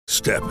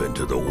Step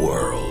into the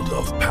world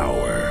of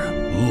power,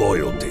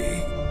 loyalty,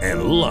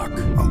 and luck.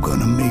 I'm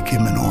gonna make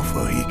him an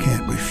offer he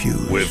can't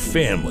refuse. With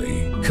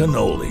family,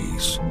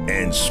 cannolis,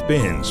 and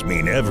spins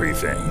mean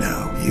everything.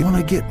 Now, you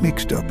wanna get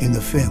mixed up in the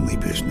family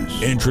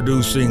business.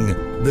 Introducing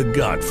The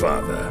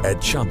Godfather at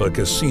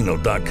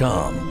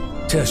ChumbaCasino.com.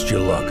 Test your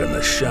luck in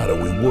the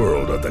shadowy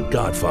world of The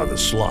Godfather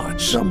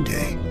slot.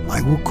 Someday,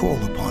 I will call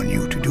upon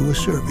you to do a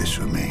service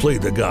for me. Play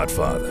The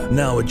Godfather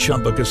now at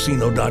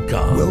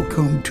ChumbaCasino.com.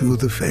 Welcome to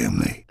the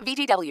family.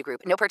 VGW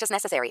Group. No purchase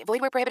necessary. Void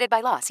where prohibited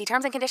by law. See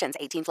terms and conditions.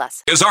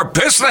 18+. Is our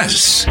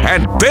business,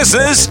 and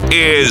business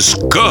is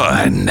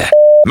good.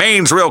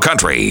 Maine's Real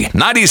Country,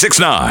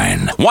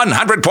 96.9,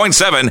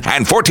 100.7,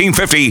 and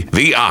 1450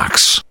 The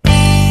Ox.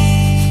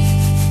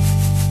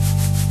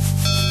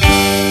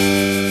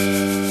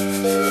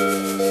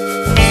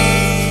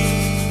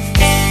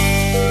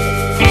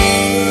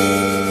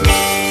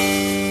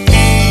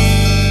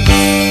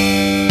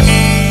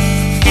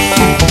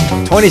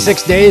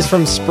 "26 days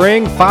from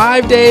spring,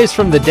 5 days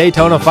from the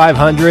Daytona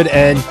 500,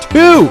 and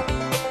 2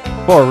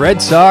 for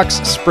Red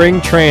Sox spring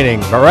training."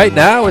 But right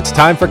now, it's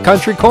time for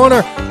Country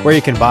Corner, where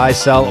you can buy,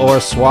 sell, or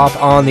swap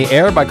on the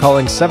air by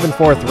calling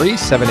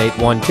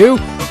 743-7812.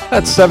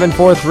 That's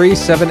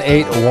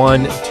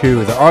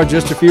 743-7812. There are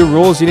just a few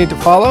rules you need to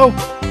follow.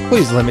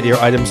 Please limit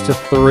your items to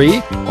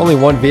 3. Only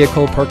 1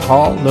 vehicle per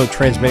call. No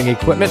transmitting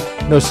equipment.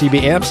 No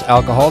CB amps,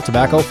 alcohol,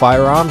 tobacco,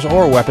 firearms,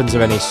 or weapons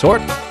of any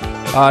sort.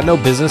 No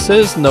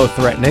businesses, no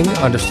threatening.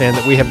 Understand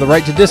that we have the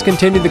right to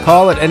discontinue the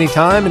call at any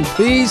time, and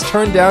please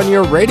turn down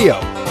your radio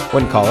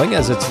when calling,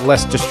 as it's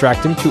less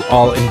distracting to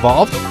all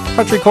involved.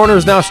 Country Corner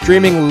is now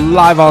streaming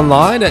live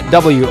online at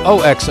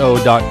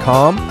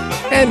WOXO.com,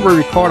 and we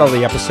record all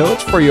the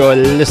episodes for your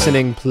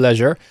listening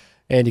pleasure,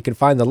 and you can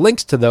find the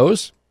links to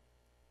those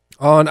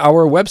on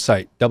our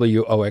website,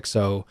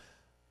 WOXO.com.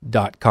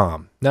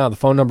 Now, the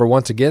phone number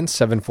once again,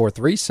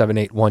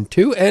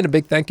 743-7812, and a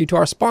big thank you to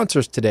our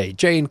sponsors today,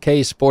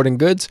 J&K Sporting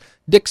Goods,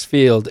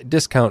 Dixfield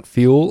Discount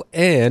Fuel,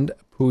 and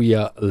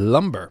Puya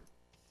Lumber.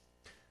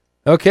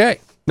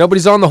 Okay,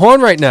 nobody's on the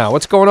horn right now.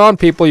 What's going on,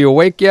 people? You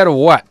awake yet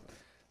or what?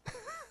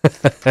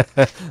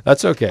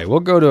 That's okay.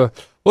 We'll go to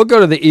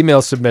the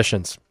email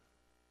submissions.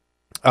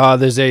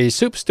 There's a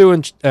soup, stew,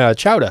 and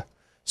chowder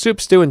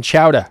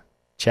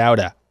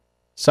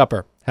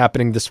supper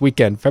happening this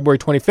weekend, February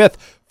 25th,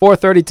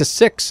 4:30 to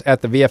 6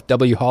 at the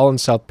VFW Hall in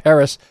South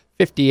Paris,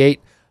 58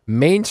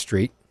 Main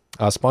Street,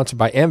 sponsored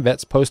by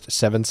AmVets, Post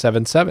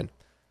 777.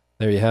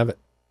 There you have it.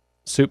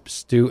 Soup,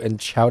 stew, and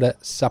chowder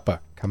supper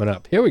coming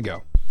up. Here we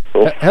go.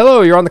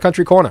 Hello, you're on the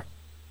Country Corner.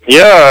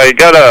 Yeah, I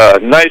got a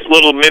nice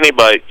little mini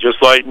bike,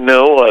 just like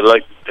new. I'd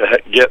like to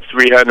get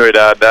 300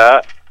 out of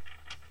that.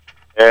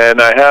 And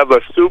I have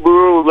a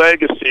Subaru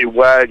Legacy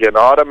wagon,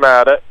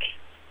 automatic.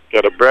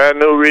 Got a brand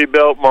new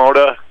rebuilt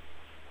motor.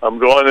 I'm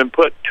going and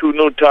put 2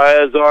 new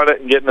tires on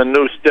it and getting a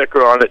new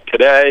sticker on it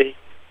today.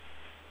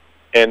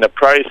 And the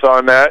price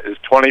on that is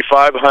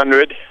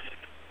 $2,500.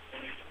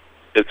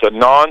 It's a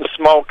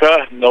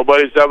non-smoker.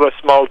 Nobody's ever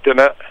smoked in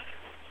it.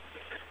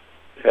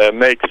 And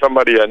make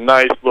somebody a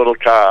nice little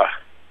car.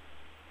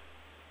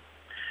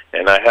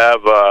 And I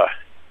have a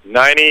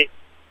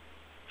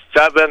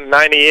 97,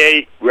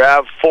 98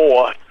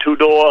 RAV4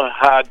 2-door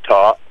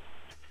hardtop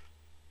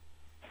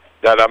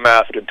that I'm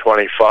asking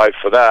 $25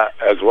 for that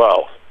as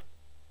well.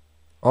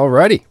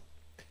 Alrighty.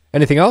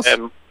 Anything else?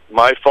 And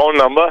my phone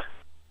number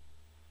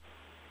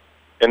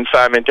in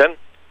Farmington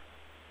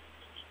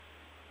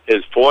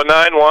is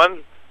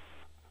 491-0600.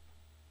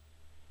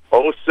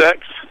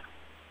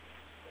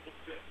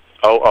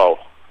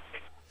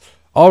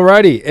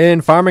 Alrighty.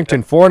 In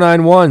Farmington,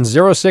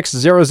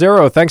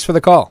 491-0600. Thanks for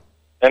the call.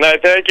 And I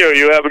thank you.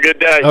 You have a good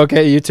day.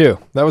 Okay, you too.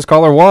 That was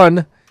caller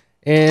 1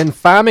 in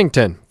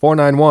Farmington,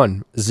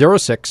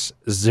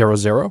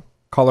 491-0600.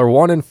 Caller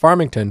 1 in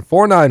Farmington,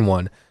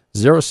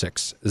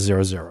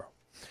 491-0600.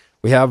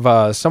 We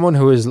have someone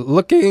who is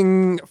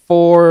looking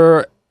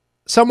for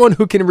someone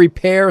who can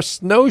repair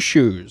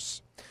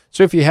snowshoes.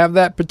 So if you have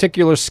that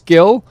particular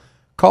skill,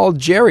 call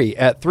Jerry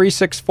at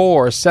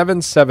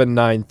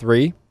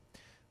 364-7793.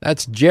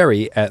 That's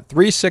Jerry at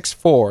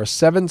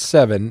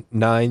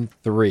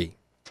 364-7793.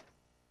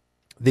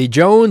 The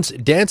Jones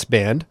Dance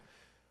Band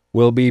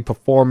will be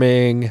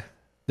performing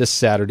this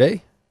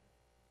Saturday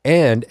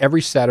and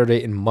every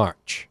Saturday in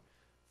March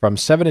from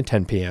 7 to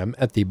 10 p.m.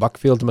 at the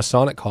Buckfield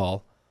Masonic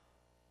Hall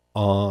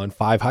on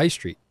 5 High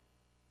Street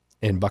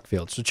in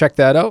Buckfield. So check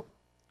that out.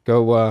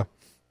 Go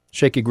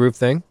shake your groove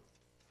thing.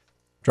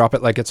 Drop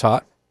it like it's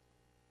hot.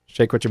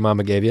 Shake what your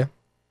mama gave you.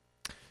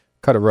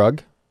 Cut a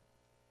rug.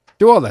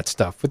 Do all that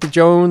stuff with the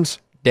Jones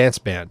Dance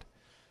Band.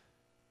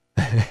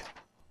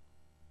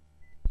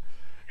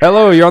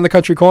 Hello, you're on the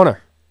Country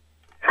Corner.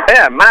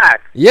 Yeah,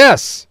 Mac.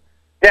 Yes.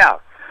 Yeah.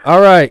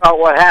 All right. Oh,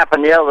 what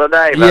happened the other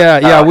day.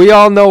 Yeah, we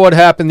all know what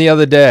happened the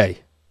other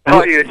day.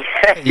 Oh, you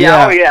did?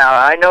 Yeah. Oh, yeah,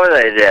 I know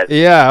they did.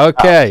 Yeah,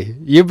 okay.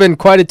 You've been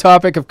quite a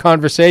topic of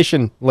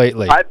conversation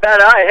lately. I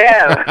bet I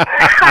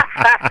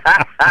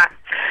have.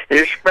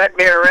 You spread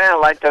me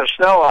around like the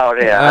snow out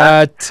here.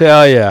 I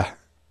tell ya.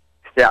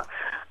 Yeah.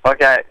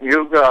 Okay,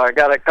 you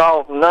got a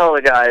call from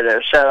another guy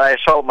that said I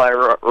sold my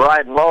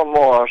riding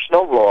lawnmower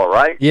snowblower,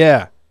 right?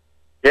 Yeah.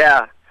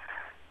 Yeah.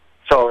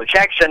 So the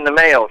check's in the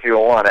mail if you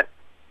want it.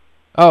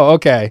 Oh,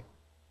 okay.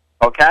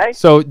 Okay?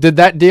 So did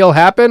that deal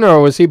happen, or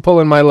was he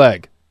pulling my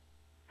leg?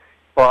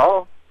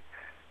 Well,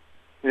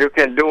 you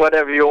can do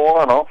whatever you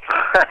want.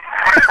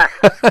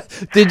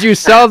 Did you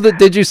sell the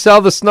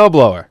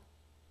snowblower?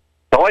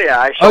 Oh, yeah,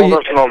 I sold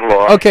the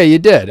snowblower. Okay, you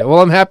did. Well,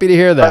 I'm happy to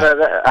hear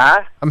that.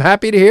 Huh? I'm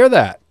happy to hear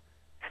that.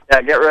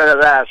 Yeah, get rid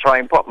of that so I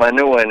can put my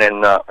new one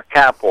in the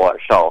carport.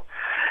 So,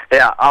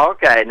 yeah,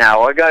 okay,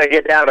 now we're going to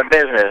get down to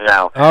business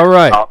now. All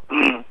right.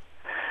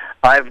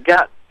 I've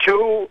got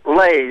 2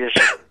 lathes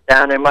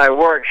down in my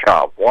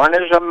workshop. One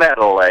is a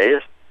metal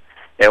lathe,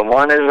 and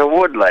one is a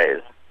wood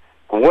lathe.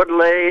 Wood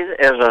lathe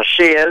is a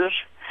Sears,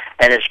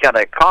 and it's got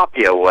a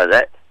copier with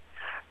it,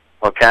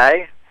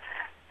 okay?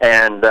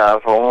 And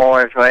for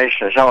more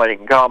information, somebody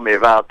can call me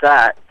about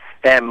that.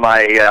 And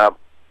my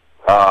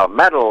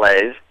metal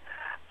lathe,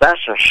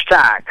 that's a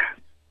stack,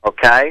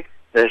 okay?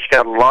 It's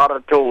got a lot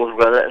of tools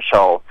with it,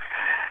 so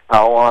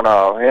I want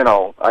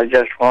to, I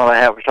just want to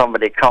have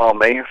somebody call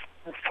me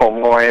for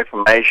more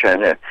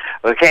information.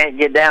 We can't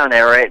get down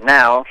there right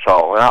now,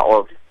 so not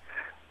with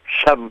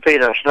 7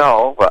 feet of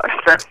snow, but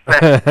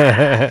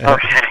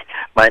okay.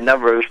 My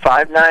number is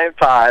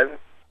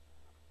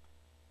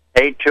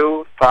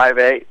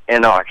 595-8258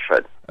 in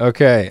Oxford.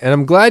 Okay, and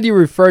I'm glad you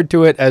referred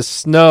to it as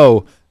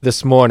snow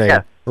this morning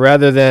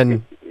rather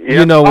than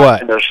You're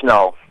what. To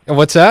snow.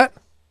 What's that?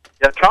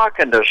 You're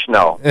talking to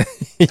snow.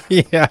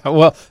 Yeah,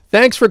 well,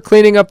 thanks for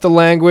cleaning up the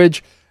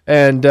language,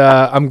 and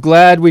I'm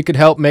glad we could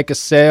help make a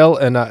sale,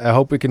 and I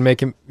hope we can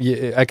make him.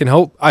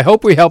 I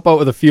hope we help out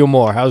with a few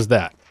more. How's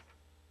that?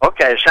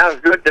 Okay, sounds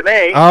good to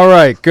me. All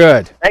right,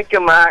 good. Thank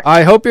you, Mark.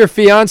 I hope your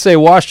fiance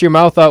washed your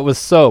mouth out with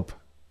soap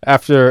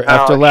after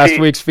last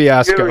week's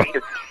fiasco.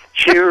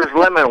 She used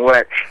lemon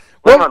wax.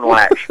 Lemon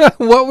wax.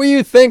 What were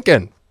you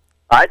thinking?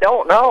 I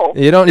don't know.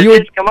 You don't. It You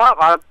would just come up.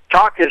 I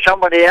talked to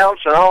somebody else,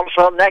 and all of a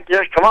sudden that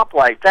just come up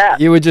like that.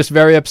 You were just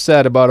very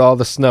upset about all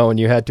the snow, and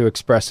you had to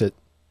express it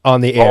on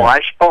the air. Oh,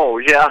 I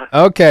suppose, yeah.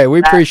 Okay, we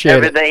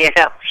appreciate it. Everything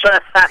else.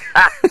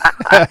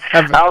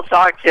 I'll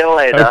talk to you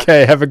later.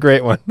 Okay, have a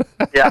great one.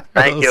 Yeah,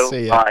 thank We'll you.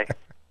 see ya. Bye.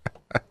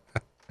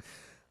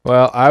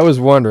 Well, I was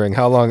wondering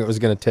how long it was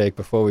going to take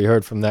before we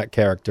heard from that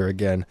character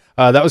again.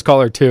 That was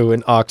caller 2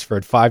 in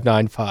Oxford,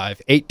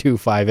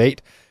 595-8258.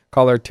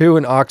 Caller 2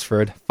 in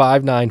Oxford,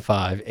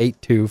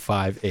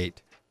 595-8258.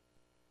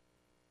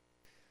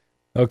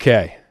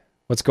 Okay,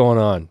 what's going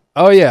on?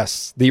 Oh,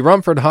 yes, the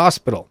Rumford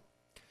Hospital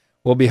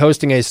will be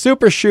hosting a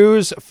Super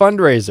Shoes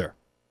fundraiser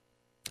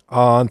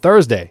on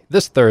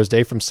this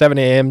Thursday, from 7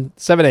 a.m.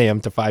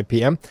 to 5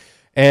 p.m.,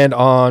 and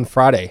on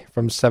Friday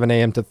from 7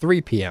 a.m. to 3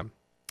 p.m.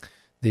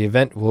 The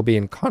event will be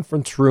in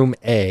Conference Room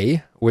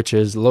A, which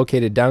is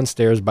located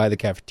downstairs by the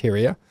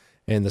cafeteria,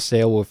 and the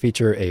sale will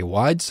feature a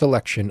wide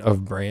selection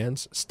of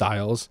brands,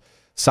 styles,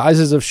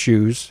 sizes of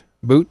shoes,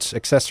 boots,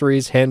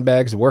 accessories,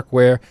 handbags,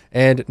 workwear,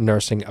 and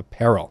nursing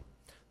apparel.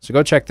 So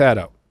go check that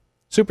out.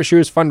 Super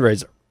Shoes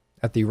fundraiser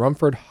at the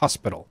Rumford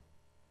Hospital.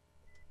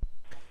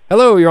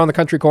 Hello, you're on the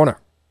Country Corner.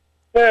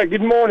 Yeah,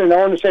 good morning. I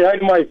want to say hi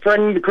to my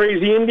friend, the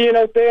Crazy Indian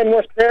out there in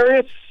West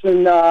Paris,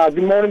 and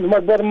good morning to my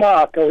brother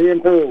Mark out here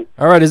in Peru.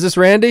 All right, is this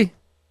Randy?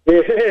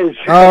 It is.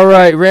 All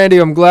right, Randy,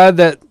 I'm glad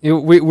that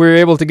we were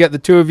able to get the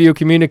two of you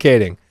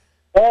communicating.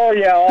 Oh,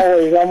 yeah,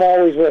 always. I'm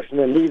always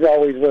listening. He's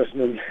always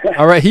listening.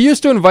 All right, he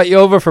used to invite you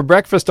over for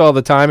breakfast all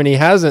the time, and he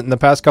hasn't in the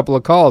past couple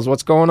of calls.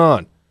 What's going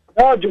on?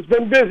 Oh, just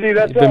been busy,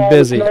 that's Been all.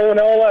 busy. Snow and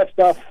all that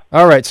stuff.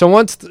 All right, so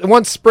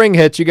once spring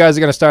hits, you guys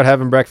are going to start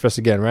having breakfast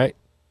again, right?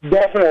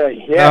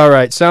 Definitely, yeah. All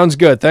right, sounds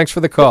good. Thanks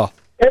for the call.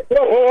 Hey, hey.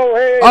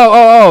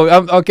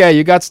 Okay,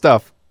 you got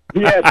stuff.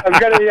 Yes,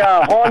 I've got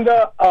a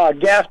Honda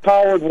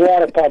gas-powered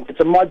water pump. It's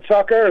a mud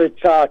sucker.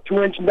 It's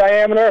 2-inch in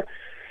diameter.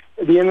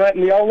 The inlet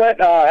and the outlet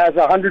has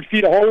 100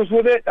 feet of hose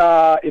with it.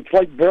 It's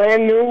like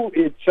brand new.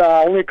 It's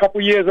only a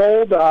couple years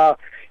old.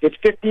 It's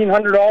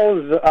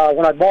 $1,500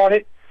 when I bought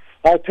it.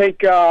 I'll take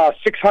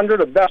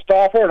 $600 of best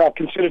offer, and I'll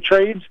consider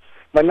trades.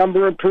 My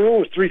number in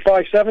Peru is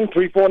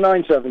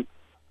 357-3497.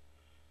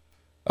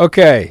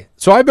 Okay,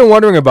 so I've been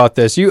wondering about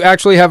this. You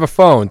actually have a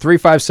phone,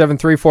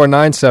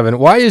 357-3497.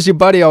 Why is your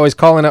buddy always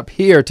calling up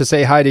here to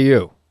say hi to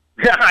you?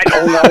 I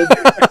don't know.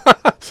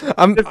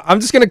 I'm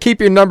just going to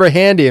keep your number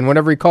handy, and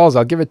whenever he calls,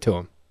 I'll give it to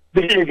him.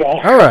 There you go.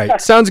 All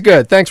right, sounds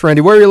good. Thanks,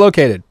 Randy. Where are you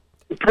located?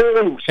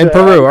 Peru. In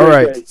Peru, all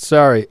right. Day.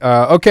 Sorry.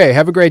 Okay,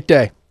 have a great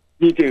day.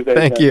 You too.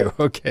 Thank you.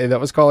 Okay, that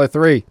was caller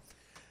 3.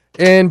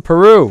 In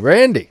Peru,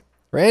 Randy.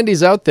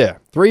 Randy's out there,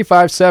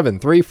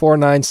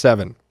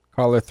 357-3497.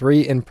 Caller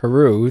 3 in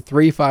Peru,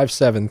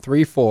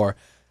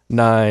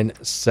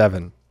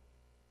 357-3497.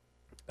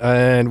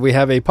 And we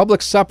have a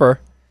public supper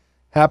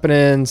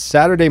happening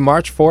Saturday,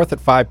 March 4th at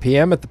 5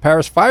 p.m. at the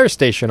Paris Fire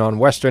Station on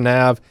Western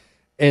Ave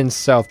in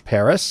South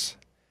Paris.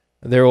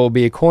 There will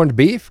be corned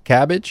beef,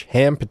 cabbage,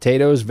 ham,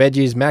 potatoes,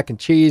 veggies, mac and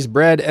cheese,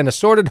 bread, and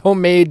assorted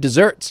homemade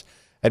desserts.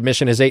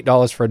 Admission is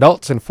 $8 for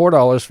adults and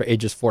 $4 for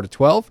ages 4 to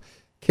 12.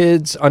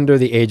 Kids under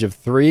the age of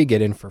 3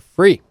 get in for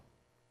free.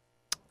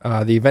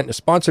 The event is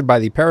sponsored by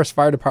the Paris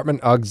Fire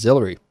Department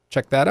Auxiliary.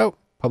 Check that out.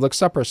 Public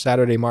supper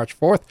Saturday, March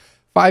 4th,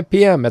 5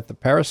 p.m. at the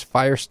Paris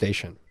Fire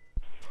Station.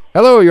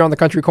 Hello, you're on the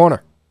Country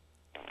Corner.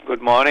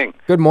 Good morning.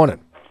 Good morning.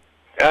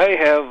 I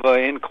have an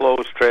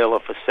enclosed trailer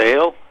for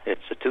sale.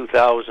 It's a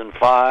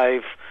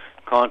 2005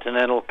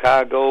 Continental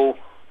Cargo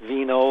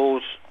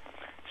Vinos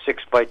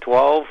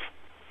 6x12,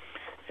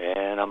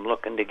 and I'm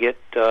looking to get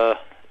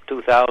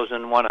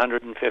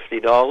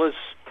 $2,150.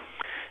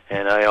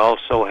 And I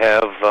also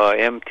have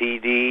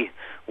MTD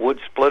wood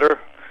splitter.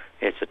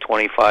 It's a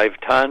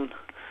 25-ton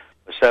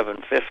for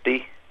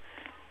 $750.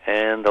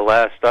 And the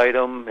last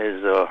item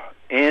is a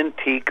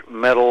antique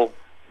metal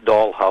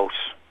dollhouse,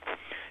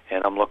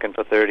 and I'm looking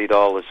for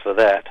 $30 for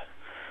that.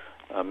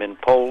 I'm in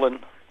Poland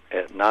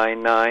at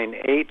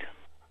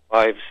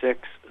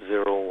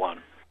 998-5601.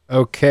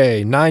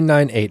 Okay,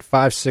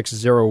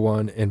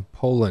 998-5601 in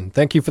Poland.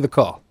 Thank you for the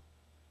call.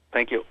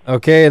 Thank you.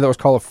 Okay, that was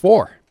caller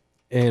 4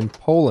 in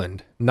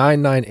Poland,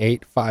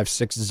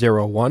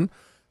 998-5601.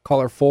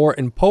 Caller 4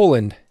 in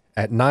Poland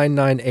at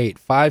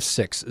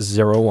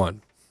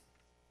 998-5601.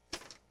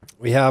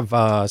 We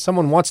have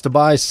someone wants to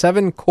buy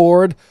 7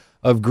 cord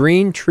of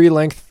green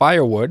tree-length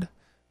firewood.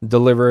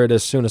 Deliver it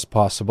as soon as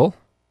possible.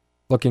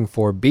 Looking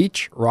for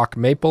beech, rock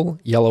maple,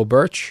 yellow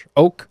birch,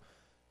 oak,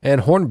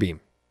 and hornbeam.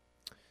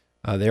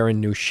 They're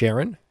in New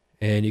Sharon,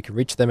 and you can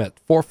reach them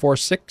at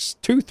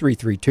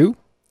 446-2332.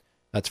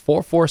 That's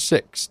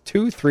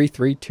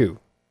 446-2332.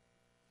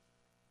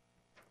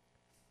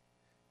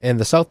 And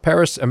the South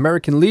Paris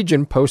American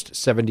Legion Post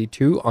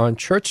 72 on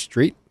Church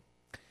Street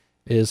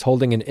is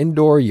holding an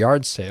indoor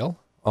yard sale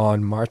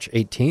on March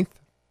 18th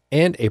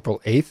and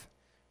April 8th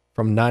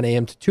from 9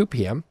 a.m. to 2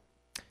 p.m.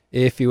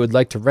 If you would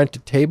like to rent a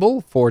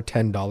table for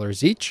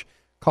 $10 each,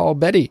 call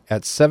Betty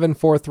at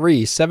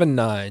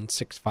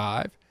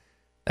 743-7965.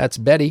 That's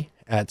Betty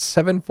at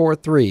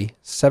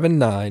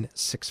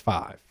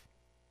 743-7965.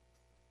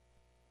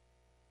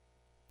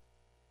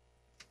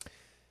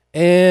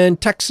 And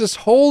Texas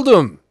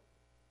Hold'em.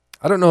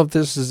 I don't know if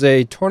this is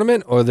a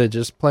tournament or they're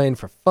just playing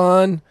for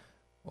fun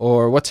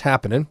or what's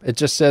happening. It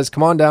just says,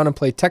 come on down and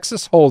play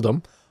Texas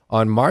Hold'em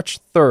on March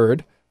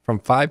 3rd from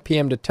 5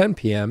 p.m. to 10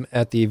 p.m.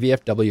 at the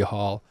VFW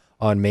Hall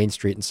on Main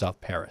Street in South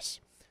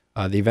Paris.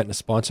 The event is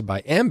sponsored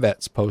by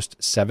AmVets Post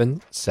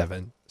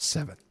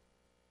 777.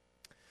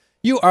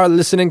 You are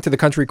listening to the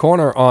Country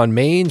Corner on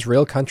Maine's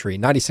Real Country,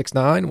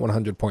 96.9,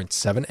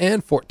 100.7,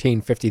 and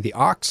 1450 The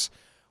Ox,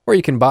 where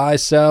you can buy,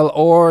 sell,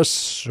 or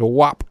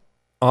swap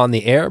on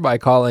the air by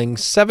calling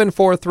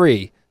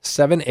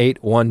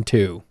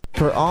 743-7812.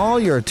 For all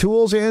your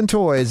tools and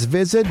toys,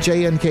 visit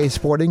J&K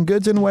Sporting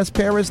Goods in West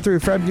Paris through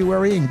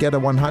February and get a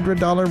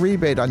 $100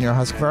 rebate on your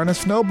Husqvarna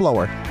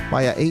snowblower.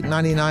 Buy a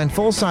 $899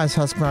 full-size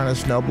Husqvarna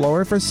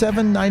snowblower for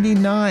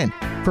 $799.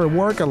 For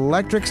work,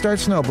 electric start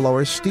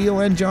snowblowers,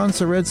 Steel and John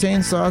Surratt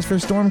chainsaws for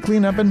storm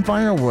cleanup and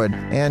firewood,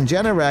 and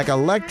Generac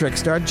electric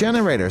start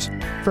generators.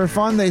 For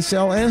fun, they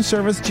sell and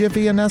service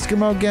Jiffy and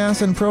Eskimo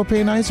gas and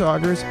propane ice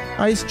augers,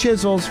 ice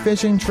chisels,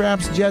 fishing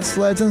traps, jet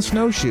sleds, and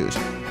snowshoes.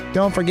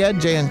 Don't forget,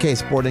 J&K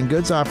Sporting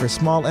Goods offers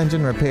small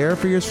engine repair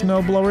for your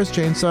snowblowers,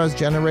 chainsaws,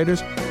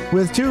 generators,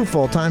 with 2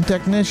 full-time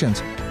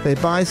technicians. They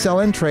buy, sell,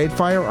 and trade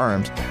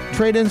firearms.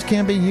 Trade-ins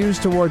can be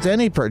used towards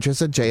any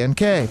purchase at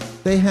J&K.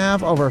 They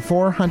have over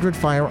 400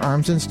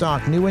 firearms in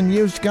stock, new and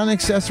used gun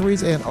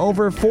accessories, and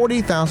over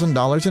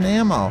 $40,000 in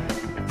ammo.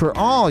 For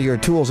all your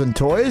tools and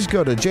toys,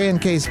 go to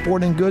J&K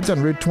Sporting Goods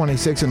on Route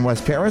 26 in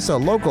West Paris, a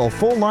local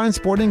full-line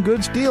sporting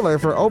goods dealer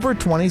for over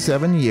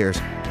 27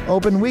 years.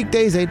 Open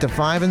weekdays 8 to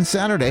 5 and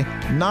Saturday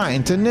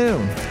 9 to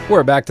noon.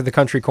 We're back to the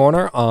Country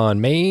Corner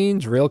on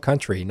Maine's Real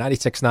Country,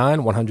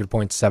 96.9,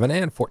 100.7,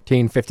 and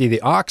 1450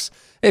 The Ox.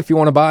 If you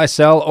want to buy,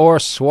 sell, or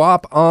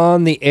swap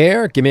on the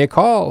air, give me a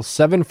call,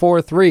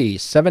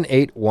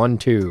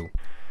 743-7812.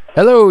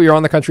 Hello, you're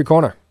on the Country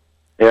Corner.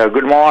 Yeah,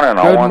 good morning.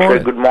 I want to say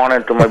good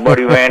morning to my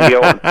buddy Randy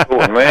out in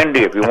Stoughton.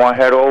 Randy, if you want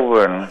to head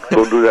over and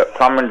go do that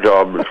plumbing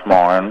job this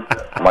morning,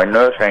 my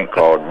nurse ain't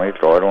called me,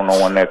 so I don't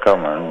know when they're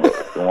coming. But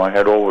if you want to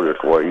head over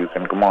this way, you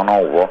can come on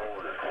over.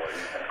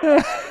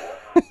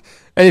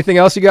 Anything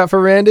else you got for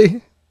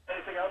Randy?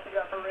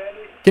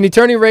 Can you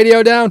turn your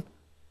radio down?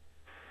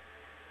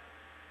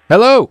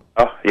 Hello?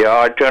 Yeah,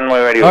 I turned my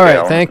radio down. All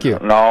right, thank you.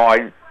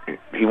 No,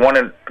 he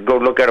wanted to go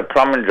look at a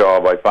plumbing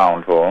job I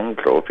found for him,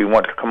 so if he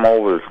wants to come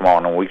over this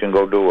morning, we can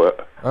go do it.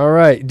 All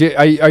right.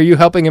 Are you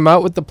helping him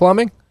out with the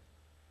plumbing?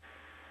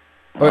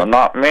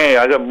 Not me.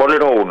 I got a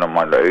bullet hole in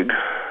my leg.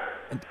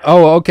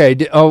 Oh, okay.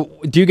 Do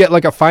you get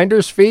like a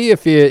finder's fee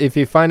if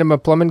you find him a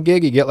plumbing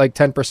gig? You get like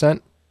 10%?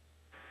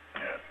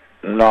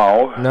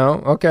 No.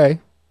 No.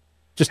 Okay.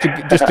 Just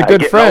a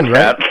good friend,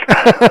 right?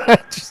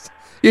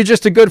 You're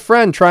just a good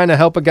friend trying to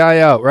help a guy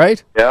out,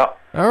 right? Yeah.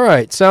 All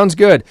right. Sounds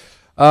good.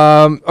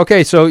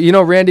 Okay,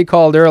 so Randy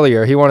called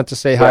earlier. He wanted to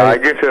say hi. Yeah, I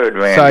just heard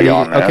Randy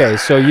on there. Okay,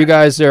 so you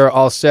guys are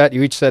all set.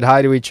 You each said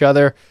hi to each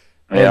other.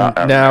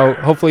 And now,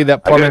 hopefully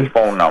that plumbing... I got his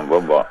phone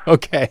number, but...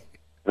 Okay.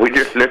 We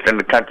just listen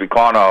to Country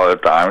Corner all the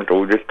time,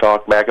 so we just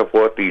talk back and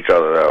forth to each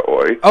other that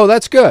way. Oh,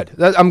 that's good.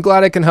 I'm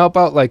glad I can help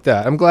out like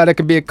that. I'm glad I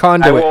can be a I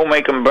conduit. will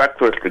make him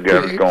breakfast to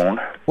get him going.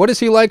 What does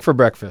he like for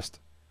breakfast?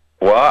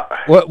 What?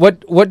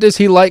 What does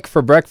he like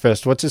for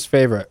breakfast? What's his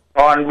favorite?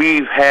 Corned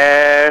beef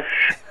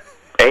hash,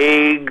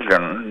 eggs,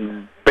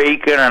 and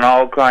bacon, and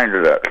all kinds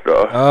of that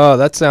stuff. Oh,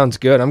 that sounds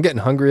good. I'm getting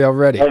hungry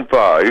already. Home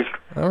pies.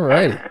 All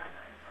righty.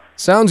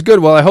 Sounds good.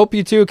 Well, I hope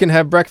you two can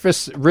have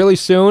breakfast really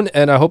soon,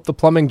 and I hope the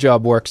plumbing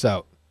job works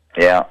out.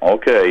 Yeah,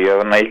 okay. You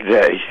have a nice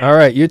day. All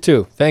right, you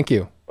too. Thank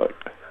you.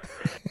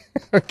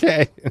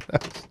 Okay.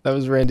 That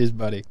was Randy's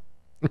buddy.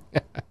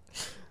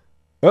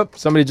 Oh,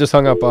 somebody just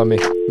hung up on me.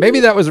 Maybe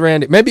that was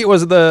Randy. Maybe it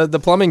was the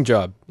plumbing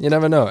job. You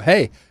never know.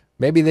 Hey,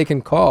 maybe they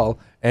can call,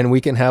 and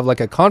we can have like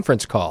a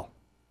conference call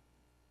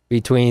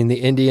between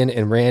the Indian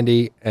and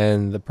Randy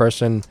and the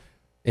person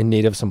in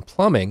need of some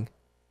plumbing,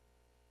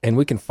 and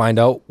we can find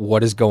out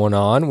what is going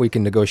on. We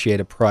can negotiate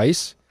a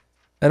price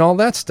and all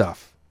that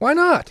stuff. Why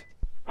not?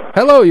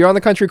 Hello, you're on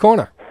the Country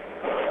Corner.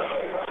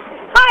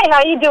 Hi,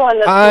 how you doing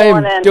this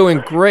morning? I'm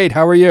doing great.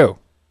 How are you?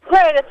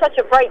 Great. It's such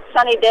a bright,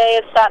 sunny day.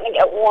 It's starting to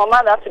get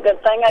warmer. That's a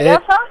good thing, I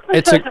guess, huh?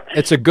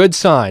 It's a good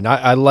sign.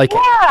 I like it.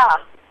 Yeah.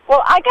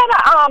 Well, I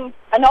got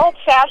an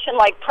old-fashioned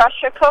like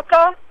pressure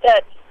cooker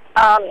that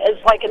is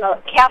like in a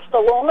cast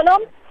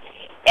aluminum,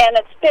 and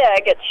it's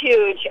big. It's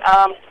huge,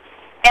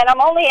 and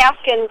I'm only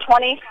asking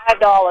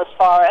 $25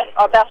 for it,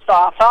 or best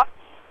offer.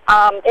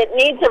 It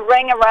needs a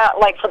ring around,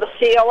 like for the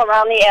seal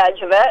around the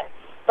edge of it,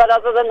 but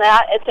other than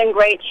that, it's in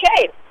great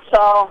shape.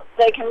 So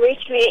they can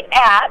reach me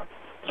at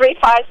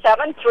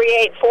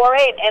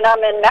 357-3848, and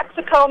I'm in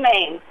Mexico,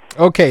 Maine.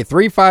 Okay,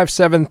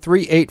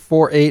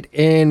 357-3848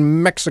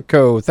 in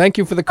Mexico. Thank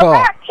you for the call.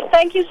 Correct.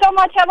 Thank you so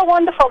much. Have a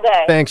wonderful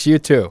day. Thanks, you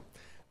too.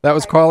 That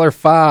was caller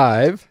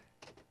 5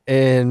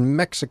 in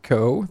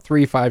Mexico,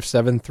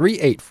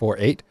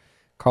 357-3848.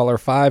 Caller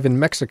 5 in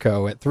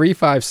Mexico at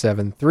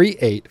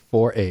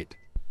 357-3848.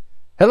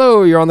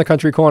 Hello, you're on the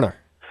Country Corner.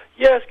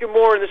 Yes, good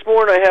morning. This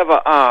morning I have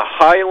a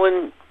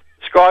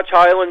Scotch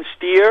Highland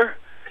steer.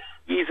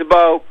 He's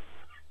about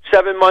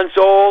 7 months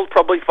old,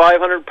 probably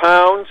 500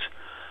 pounds.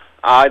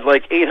 I'd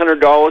like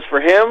 $800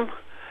 for him.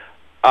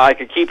 I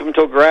could keep him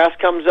till grass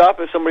comes up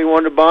if somebody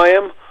wanted to buy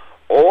him.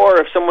 Or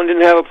if someone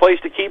didn't have a place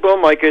to keep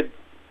him, I could,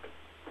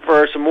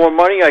 for some more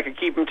money, I could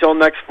keep him till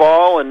next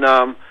fall, and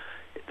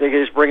they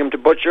could just bring him to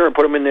butcher and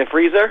put him in their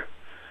freezer.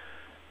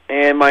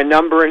 And my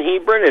number in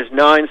Hebron is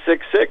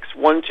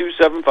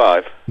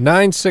 966-1275.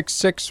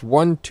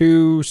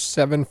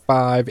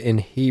 966-1275 in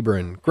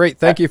Hebron. Great,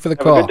 thank you for the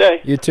call. Have a good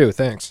day. You too,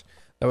 thanks.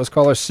 That was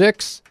caller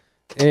 6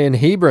 in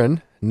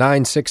Hebron,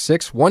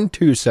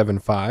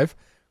 966-1275.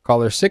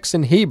 Caller 6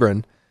 in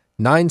Hebron,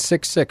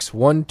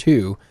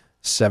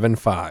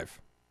 966-1275.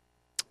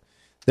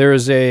 There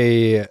is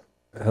a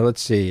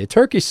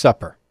turkey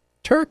supper.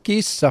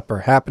 Turkey supper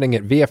happening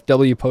at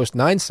VFW Post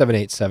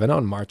 9787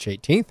 on March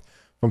 18th.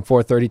 From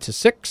 4:30 to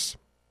 6.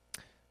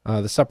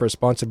 The supper is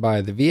sponsored by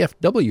the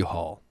VFW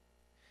Hall.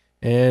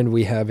 And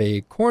we have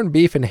a corned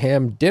beef and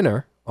ham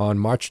dinner on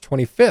March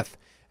 25th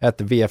at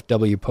the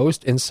VFW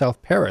Post in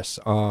South Paris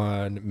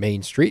on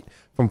Main Street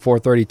from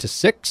 4:30 to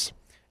 6.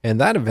 And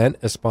that event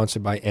is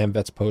sponsored by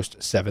AmVets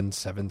Post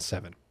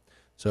 777.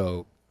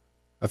 So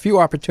a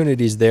few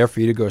opportunities there for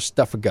you to go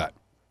stuff a gut.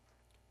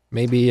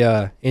 Maybe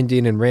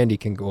Indian and Randy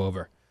can go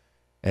over.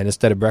 And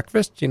instead of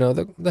breakfast,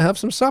 they'll have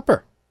some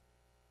supper.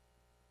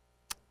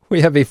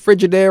 We have a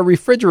Frigidaire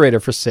refrigerator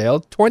for sale,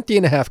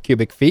 20.5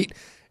 cubic feet.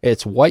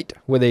 It's white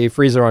with a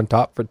freezer on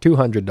top for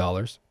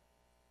 $200.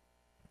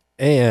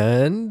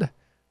 And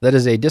that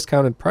is a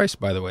discounted price,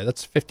 by the way.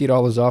 That's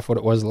 $50 off what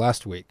it was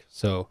last week.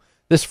 So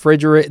this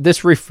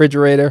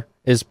refrigerator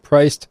is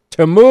priced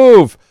to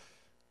move.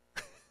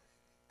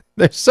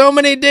 There's so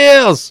many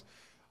deals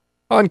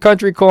on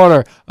Country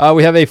Corner.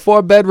 We have a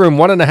 4-bedroom,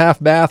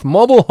 1.5 bath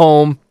mobile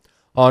home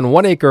on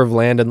 1 acre of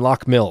land in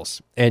Lock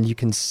Mills, and you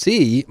can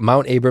see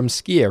Mount Abrams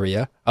ski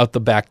area out the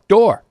back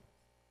door.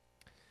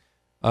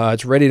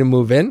 It's ready to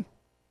move in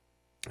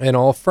and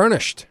all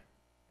furnished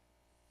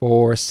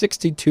for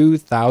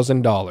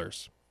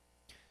 $62,000.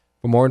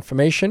 For more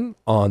information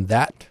on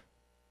that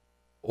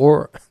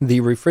or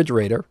the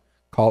refrigerator,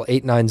 call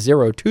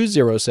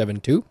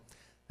 890-2072.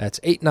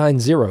 That's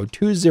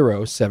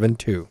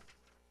 890-2072.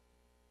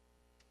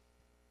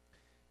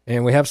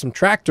 And we have some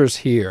tractors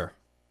here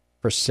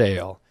for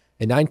sale.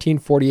 A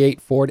 1948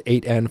 Ford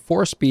 8N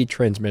 4-speed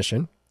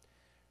transmission,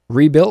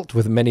 rebuilt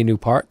with many new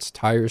parts,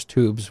 tires,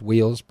 tubes,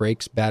 wheels,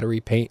 brakes,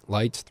 battery, paint,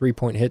 lights,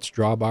 3-point hitch,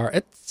 drawbar,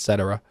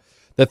 etc.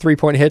 The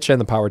 3-point hitch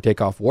and the power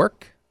takeoff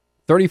work,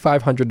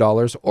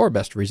 $3,500 or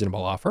best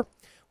reasonable offer.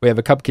 We have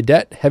a Cub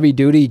Cadet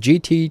heavy-duty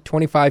GT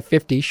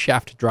 2550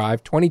 shaft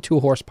drive, 22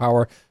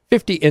 horsepower,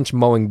 50-inch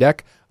mowing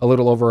deck, a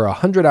little over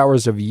 100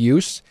 hours of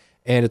use,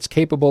 and it's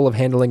capable of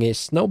handling a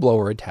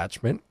snowblower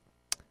attachment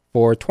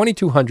for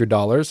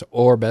 $2,200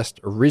 or best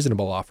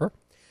reasonable offer,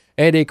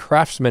 and a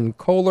Craftsman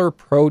Kohler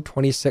Pro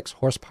 26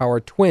 horsepower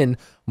twin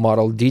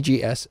model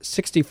DGS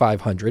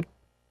 6500,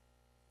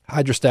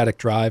 hydrostatic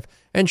drive,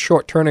 and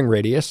short turning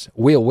radius,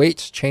 wheel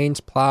weights, chains,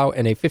 plow,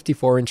 and a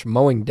 54-inch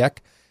mowing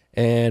deck,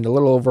 and a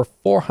little over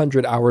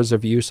 400 hours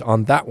of use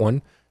on that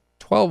one,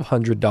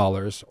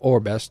 $1,200 or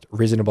best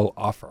reasonable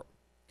offer.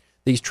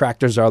 These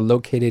tractors are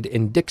located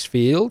in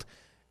Dixfield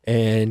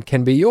and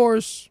can be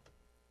yours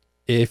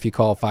if you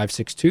call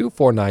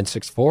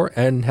 562-4964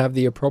 and have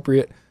the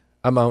appropriate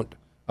amount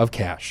of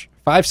cash.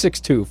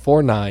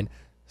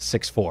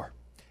 562-4964.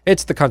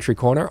 It's the Country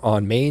Corner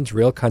on Maine's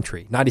Real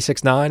Country,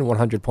 96.9,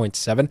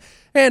 100.7,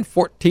 and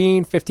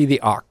 1450 The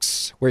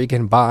Ox, where you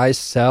can buy,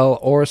 sell,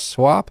 or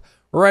swap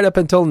right up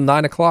until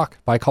 9 o'clock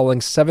by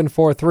calling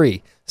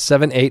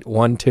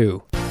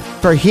 743-7812.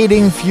 For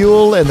heating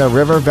fuel in the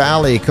River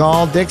Valley,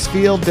 call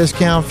Dixfield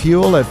Discount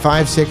Fuel at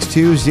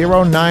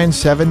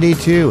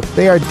 562-0972.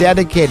 They are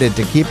dedicated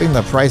to keeping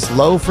the price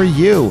low for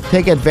you.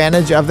 Take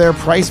advantage of their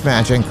price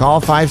match and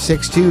call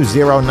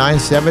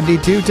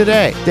 562-0972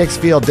 today.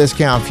 Dixfield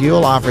Discount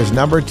Fuel offers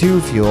number 2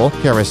 fuel,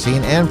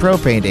 kerosene, and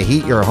propane to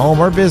heat your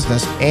home or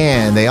business,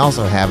 and they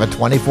also have a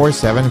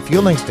 24/7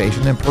 fueling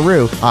station in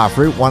Peru off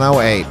Route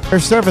 108. Their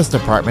service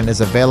department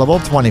is available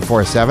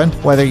 24/7,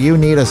 whether you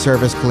need a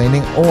service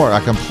cleaning or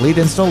a complete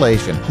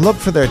installation. Look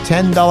for their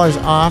 $10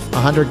 off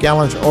 100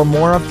 gallons or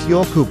more of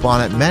fuel coupon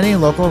at many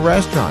local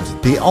restaurants.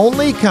 The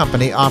only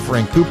company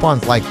offering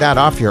coupons like that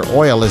off your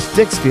oil is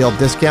Dixfield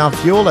Discount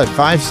Fuel at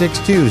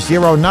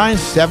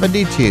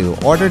 562-0972.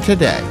 Order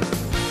today.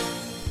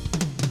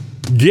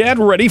 Get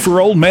ready for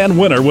Old Man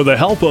Winter with the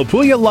help of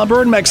Puya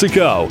Lumber in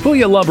Mexico.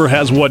 Puya Lumber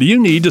has what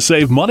you need to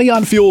save money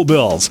on fuel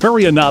bills.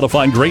 Hurry in now to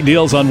find great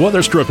deals on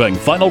weather stripping,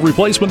 final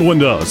replacement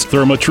windows,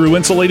 Therma-Tru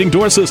insulating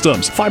door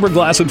systems,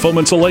 fiberglass and foam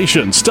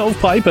insulation,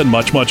 stovepipe, and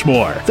much, much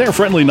more. Their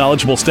friendly,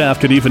 knowledgeable staff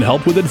can even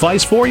help with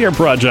advice for your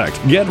project.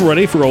 Get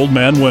ready for Old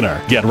Man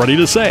Winter. Get ready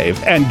to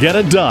save and get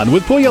it done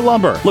with Puya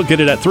Lumber,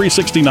 located at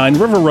 369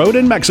 River Road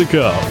in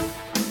Mexico.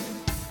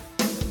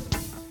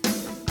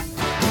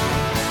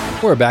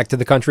 We're back to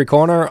the Country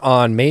Corner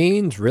on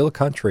Maine's Real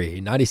Country,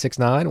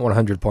 96.9,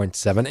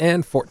 100.7,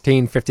 and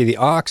 1450 The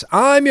Ox.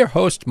 I'm your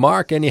host,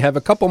 Mark, and you have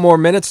a couple more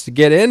minutes to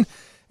get in.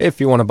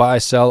 If you want to buy,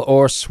 sell,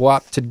 or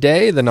swap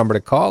today, the number to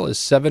call is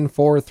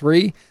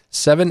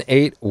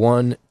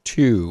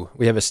 743-7812.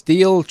 We have a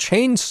steel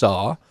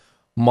chainsaw,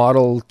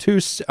 model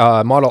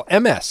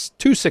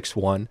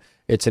MS261.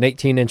 It's an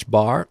 18-inch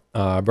bar,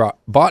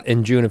 bought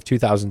in June of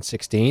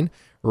 2016.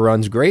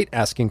 Runs great,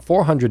 asking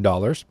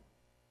 $400.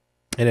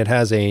 And it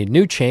has a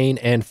new chain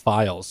and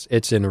files.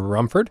 It's in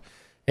Rumford,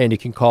 and you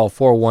can call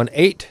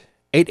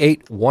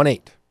 418-8818.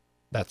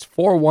 That's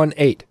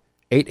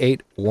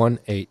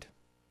 418-8818.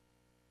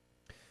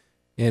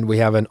 And we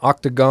have an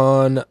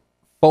Octagon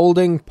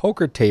folding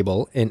poker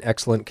table in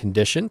excellent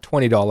condition,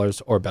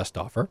 $20 or best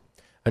offer.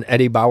 An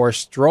Eddie Bauer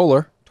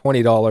stroller,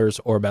 $20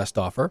 or best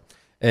offer.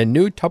 And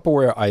new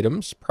Tupperware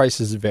items,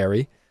 prices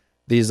vary.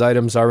 These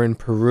items are in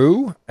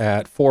Peru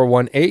at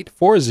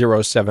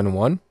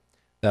 418-4071.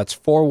 That's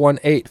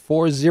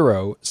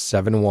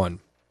 418-4071.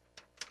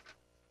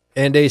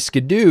 And a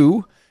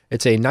Skidoo,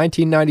 it's a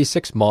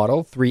 1996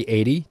 model,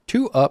 380,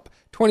 2-up,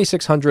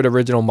 2,600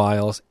 original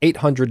miles,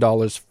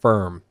 $800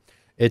 firm.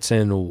 It's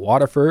in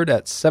Waterford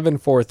at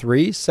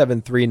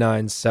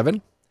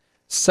 743-7397,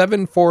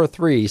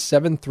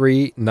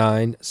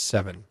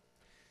 743-7397.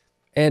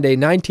 And a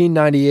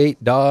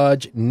 1998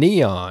 Dodge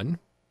Neon,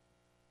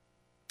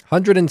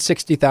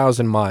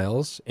 160,000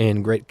 miles,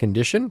 in great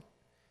condition.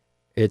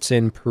 It's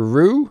in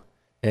Peru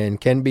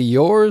and can be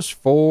yours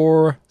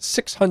for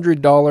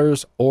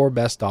 $600 or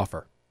best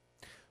offer.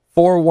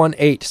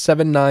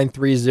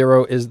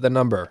 418-7930 is the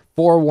number.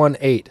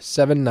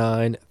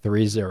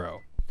 418-7930.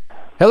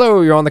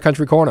 Hello, you're on the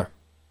Country Corner.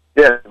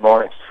 Yeah, good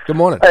morning. Good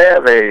morning. I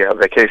have a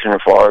vacation in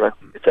Florida.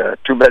 It's a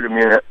 2-bedroom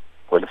unit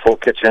with a full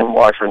kitchen,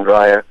 washer and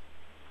dryer.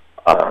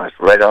 It's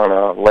right on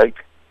a lake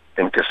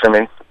in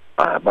Kissimmee,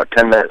 about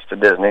 10 minutes to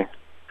Disney.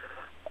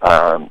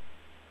 I've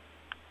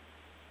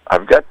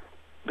got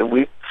the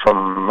week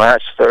from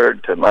March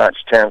 3rd to March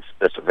 10th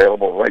that's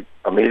available right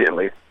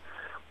immediately.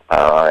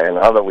 And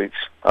other weeks,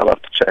 I'll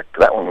have to check.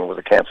 That one was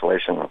a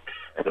cancellation I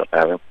ended up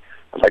having.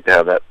 I'd like to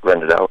have that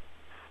rented out.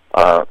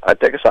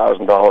 I'd take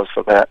 $1,000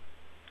 for that.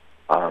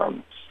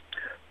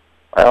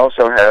 I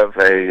also have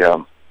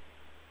a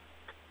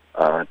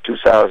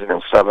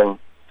 2007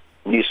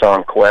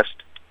 Nissan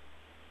Quest,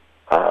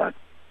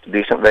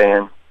 decent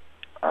van.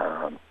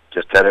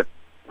 Just had it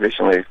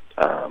recently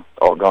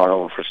all gone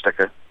over for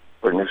sticker.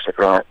 Put a new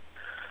sticker on it.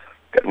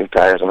 Got new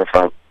tires on the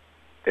front.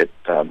 I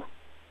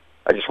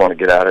just want to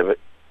get out of it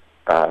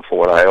for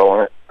what I owe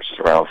on it, which is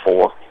around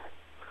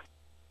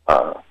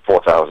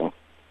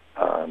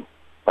 $4,000.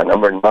 My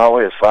number in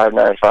Maui is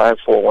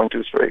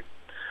 595-4123.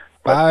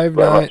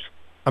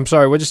 I'm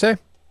sorry, what'd you say?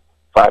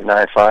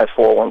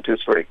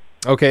 595-4123.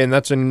 Okay, and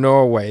that's in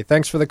Norway.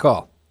 Thanks for the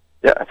call.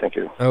 Yeah, thank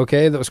you.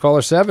 Okay, that was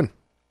caller 7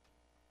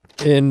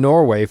 in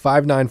Norway,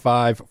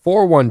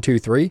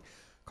 595-4123.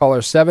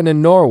 Caller 7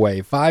 in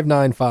Norway,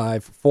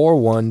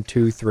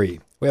 595-4123.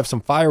 We have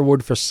some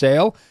firewood for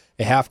sale,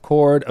 a half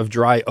cord of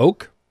dry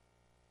oak,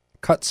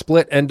 cut,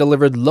 split, and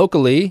delivered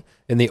locally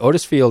in the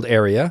Otis Field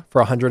area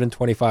for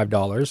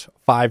 $125.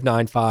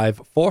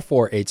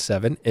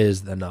 595-4487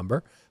 is the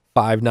number.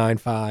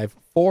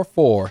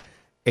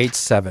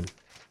 595-4487.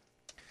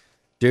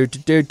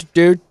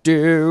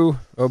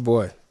 Oh,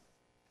 boy.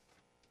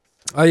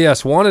 Oh,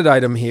 yes, wanted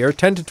item here.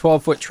 10 to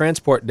 12-foot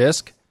transport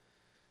disc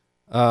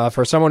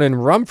for someone in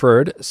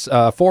Rumford.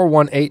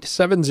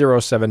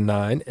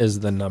 418-7079 is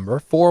the number.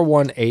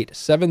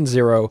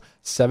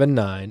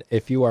 418-7079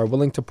 if you are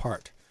willing to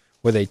part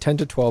with a 10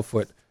 to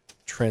 12-foot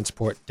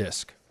transport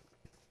disc.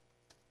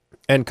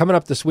 And coming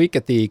up this week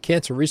at the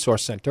Cancer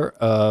Resource Center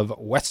of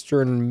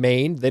Western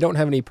Maine, they don't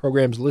have any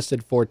programs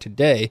listed for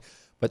today,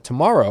 but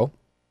tomorrow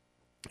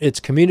it's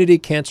Community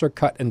Cancer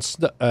Cut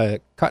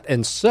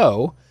and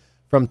Sew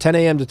from 10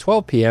 a.m. to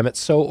 12 p.m. at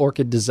Sew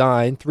Orchid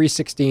Design,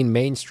 316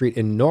 Main Street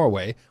in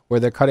Norway, where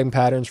they're cutting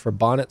patterns for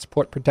bonnets,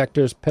 port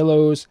protectors,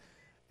 pillows,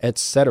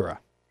 etc.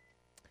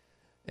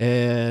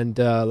 And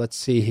let's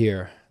see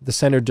here. The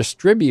center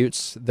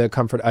distributes the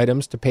comfort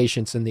items to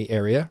patients in the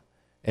area,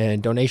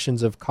 and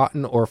donations of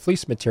cotton or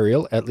fleece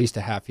material, at least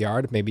a half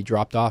yard, may be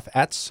dropped off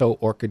at Sew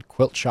Orchid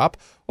Quilt Shop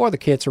or the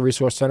Cancer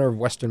Resource Center of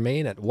Western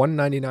Maine at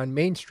 199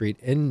 Main Street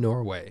in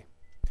Norway.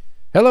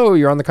 Hello,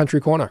 you're on the Country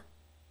Corner.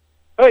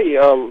 Hey,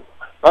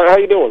 how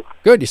you doing?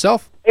 Good,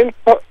 yourself? I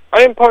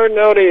am parting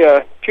out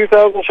a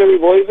 2000 Chevy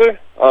Blazer.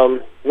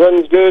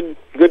 Runs good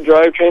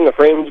drivetrain, the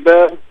frame's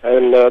bad,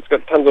 and it's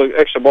got tons of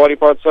extra body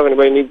parts. So if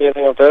anybody needs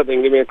anything like that, they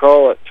can give me a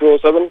call at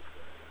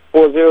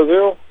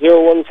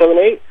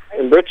 207-400-0178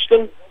 in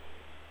Bridgeton.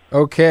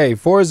 Okay,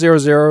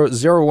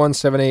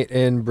 400-0178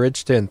 in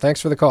Bridgeton.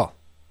 Thanks for the call.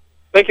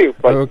 Thank you.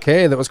 Bye.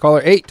 Okay, that was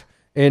caller 8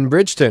 in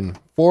Bridgeton,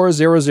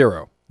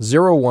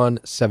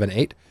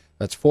 400-0178.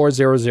 That's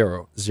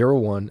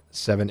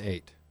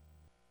 400-0178.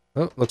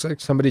 Oh, looks like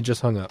somebody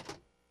just hung up.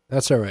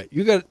 That's all right.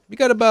 You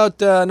got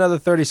about another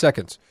 30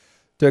 seconds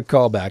to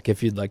call back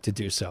if you'd like to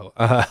do so.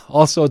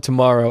 Also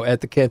tomorrow at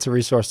the Cancer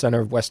Resource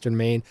Center of Western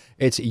Maine,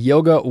 it's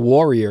Yoga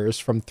Warriors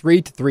from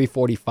 3 to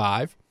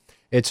 3:45.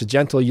 It's a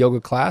gentle yoga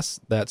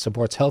class that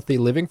supports healthy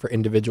living for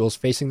individuals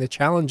facing the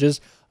challenges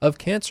of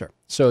cancer.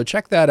 So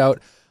check that out.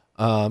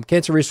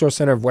 Cancer Resource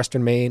Center of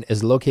Western Maine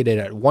is located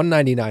at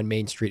 199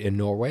 Main Street in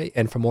Norway.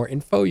 And for more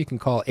info, you can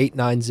call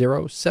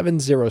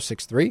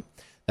 890-7063.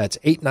 That's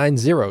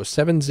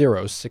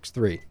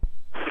 890-7063.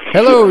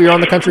 Hello, you're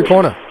on the Country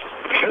Corner.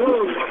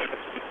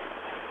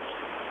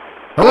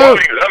 Hello.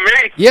 Is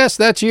that me? Yes,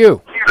 that's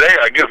you. Hey,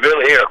 I give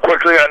Billy here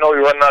quickly. I know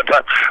you're running out of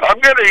time. I've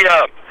got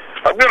a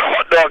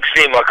hot dog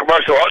steam, a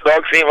commercial hot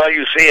dog steam like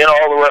you see in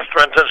all the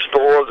restaurants and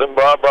stores and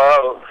blah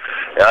blah.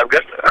 And I've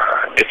got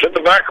it's in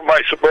the back of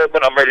my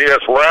Suburban. I'm ready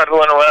just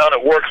rattling around.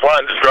 It works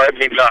fine. It's driving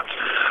me nuts.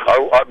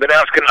 I've been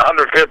asking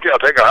 $150. I'll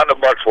take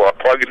 $100 for it.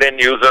 Plug it in,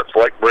 use it. It's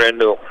like brand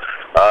new.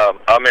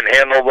 I'm in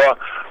Hanover.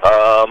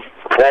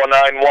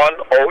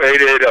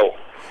 491-0880.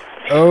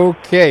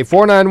 Okay,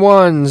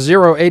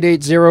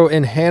 491-0880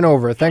 in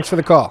Hanover. Thanks for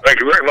the call. Thank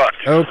you very much.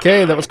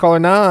 Okay, that was caller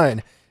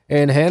 9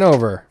 in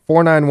Hanover,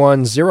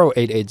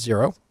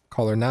 491-0880.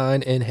 Caller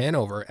 9 in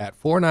Hanover at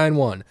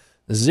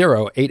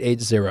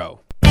 491-0880.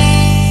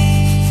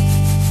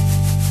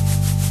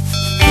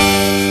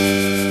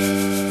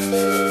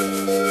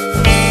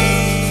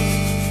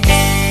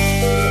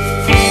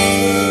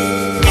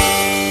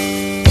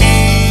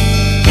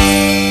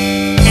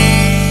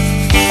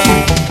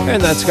 And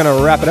that's going to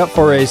wrap it up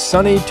for a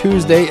sunny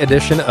Tuesday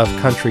edition of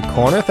Country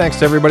Corner. Thanks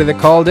to everybody that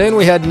called in.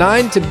 We had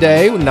 9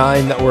 today,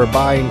 9 that were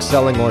buying,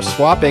 selling, or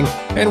swapping.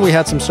 And we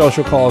had some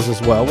social calls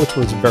as well, which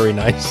was very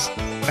nice.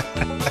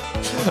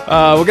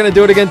 We're going to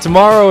do it again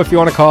tomorrow. If you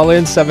want to call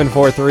in,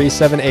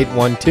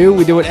 743-7812.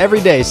 We do it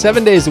every day,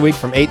 7 days a week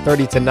from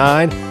 8:30 to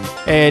 9.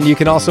 And you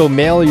can also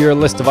mail your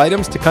list of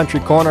items to Country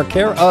Corner,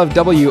 care of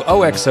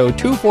WOXO,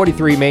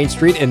 243 Main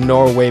Street in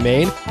Norway,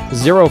 Maine,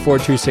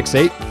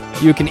 04268.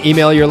 You can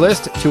email your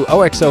list to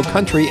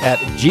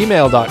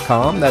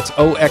oxocountry@gmail.com. That's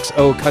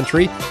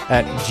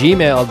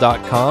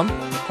oxocountry@gmail.com.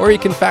 Or you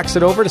can fax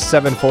it over to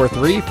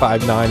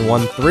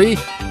 743-5913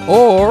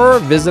 or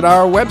visit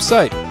our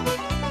website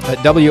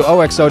at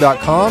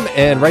WOXO.com.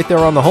 And right there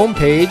on the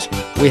homepage,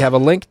 we have a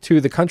link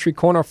to the Country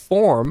Corner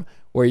form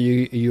where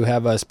you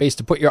have a space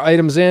to put your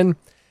items in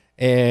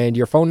and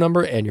your phone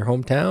number and your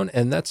hometown,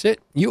 and that's it.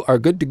 You are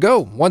good to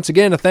go. Once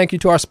again, a thank you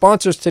to our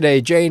sponsors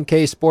today,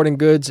 J&K Sporting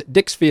Goods,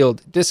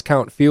 Dixfield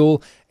Discount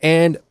Fuel,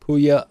 and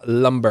Puya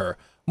Lumber.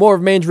 More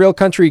of Maine's Real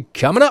Country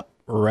coming up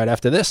right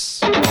after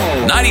this.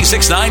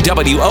 96.9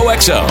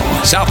 WOXO,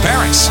 South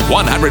Paris,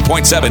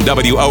 100.7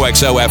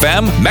 WOXO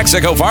FM,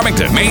 Mexico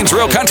Farmington, Maine's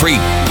Real Country.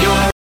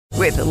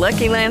 With the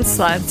Lucky Land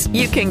Slots,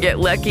 you can get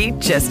lucky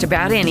just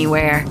about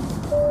anywhere.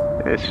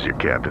 This is your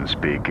captain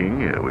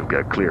speaking. We've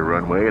got clear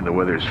runway and the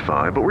weather's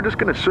fine, but we're just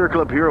going to circle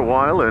up here a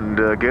while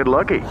and get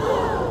lucky.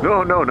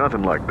 No,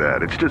 nothing like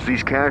that. It's just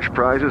these cash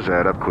prizes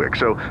add up quick.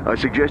 So I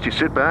suggest you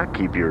sit back,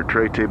 keep your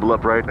tray table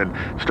upright, and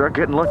start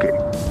getting lucky.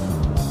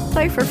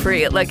 Play for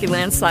free at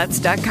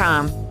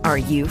LuckyLandSlots.com. Are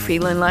you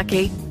feeling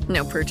lucky?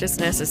 No purchase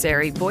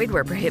necessary. Void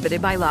where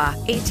prohibited by law.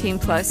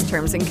 18+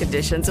 terms and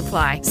conditions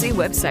apply. See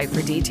website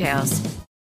for details.